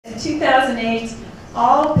2008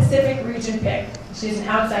 All-Pacific Region pick. She's an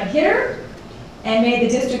outside hitter and made the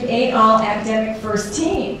District 8 All-Academic First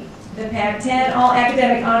Team, the Pac-10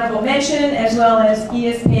 All-Academic Honorable Mention, as well as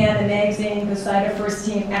ESPN, the magazine, beside her First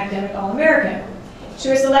Team Academic All-American. She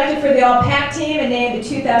was selected for the All-Pac Team and named the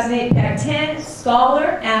 2008 Pac-10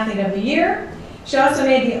 Scholar Athlete of the Year. She also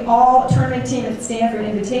made the All-Tournament Team at the Stanford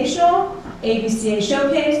Invitational, ABCA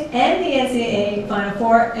Showcase, and the NCAA Final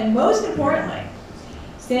Four, and most importantly,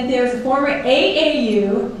 Cynthia was a former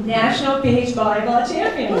AAU National Beach Volleyball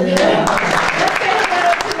Champion. Let's say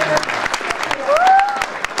hello to her.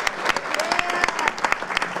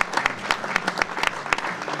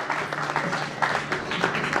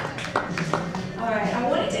 All right, I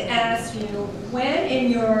wanted to ask you, when in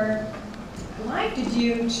your life did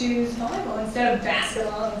you choose volleyball instead of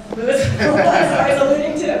basketball? That's what I was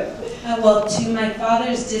alluding to. Well, to my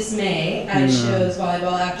father's dismay, I chose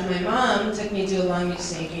volleyball after my mom took me to a Long Beach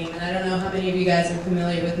State game. And I don't know how many of you guys are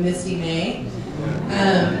familiar with Misty May,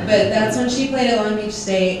 but that's when she played at Long Beach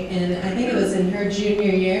State, and I think it was in her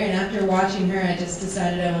junior year. And after watching her, I just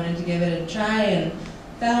decided I wanted to give it a try and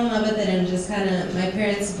fell in love with it, and just kind of, my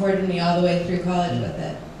parents supported me all the way through college with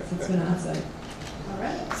it. So it's been awesome. All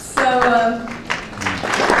right. So,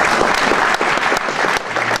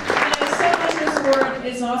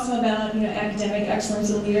 it's also about, academic excellence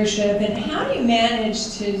and leadership, and how do you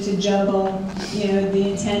manage to juggle,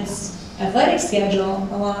 the intense athletic schedule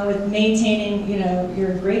along with maintaining,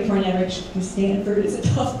 your grade point average? Because Stanford is a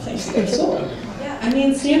tough place to go to school. Yeah, I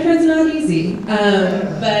mean, Stanford's not easy,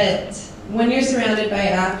 but when you're surrounded by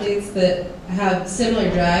athletes that have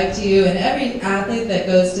similar drive to you, and every athlete that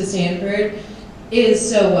goes to Stanford is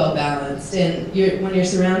so well balanced, and when you're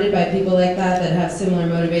surrounded by people like that have similar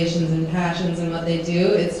motivations and passions in what they do,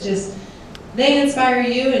 it's just, they inspire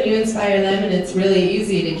you and you inspire them, and it's really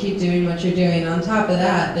easy to keep doing what you're doing. On top of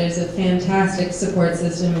that, there's a fantastic support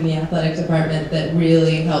system in the athletic department that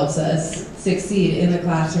really helps us succeed in the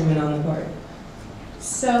classroom and on the court.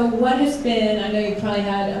 So what has been, I know you've probably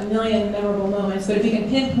had a million memorable moments, but if you can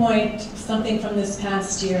pinpoint something from this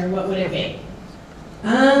past year, what would it be?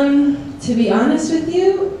 To be honest with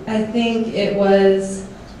you, I think it was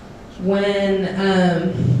when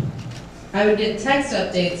I would get text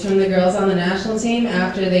updates from the girls on the national team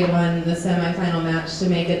after they won the semifinal match to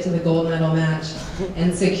make it to the gold medal match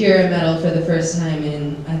and secure a medal for the first time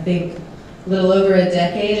in, I think, a little over a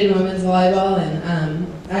decade in women's volleyball. And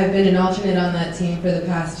I've been an alternate on that team for the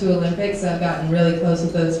past 2 Olympics, so I've gotten really close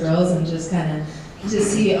with those girls, and just kind of to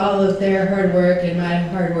see all of their hard work and my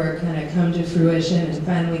hard work kind of come to fruition and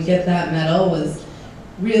finally get that medal was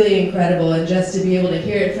really incredible. And just to be able to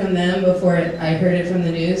hear it from them before I heard it from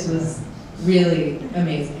the news was really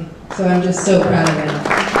amazing. So I'm just so proud of them.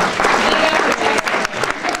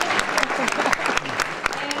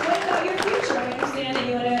 And what about your future? I understand that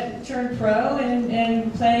you want to turn pro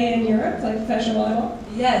and play in Europe, like professional volleyball?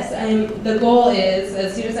 Yes, the goal is,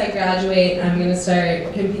 as soon as I graduate, I'm going to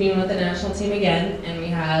start competing with the national team again, and we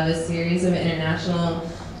have a series of international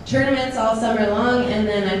tournaments all summer long, and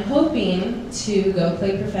then I'm hoping to go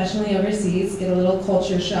play professionally overseas, get a little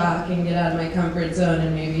culture shock, and get out of my comfort zone,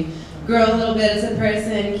 and maybe grow a little bit as a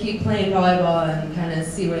person, keep playing volleyball, and kind of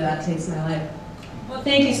see where that takes my life. Well,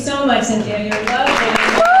 thank you so much, Cynthia. You're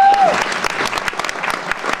lovely.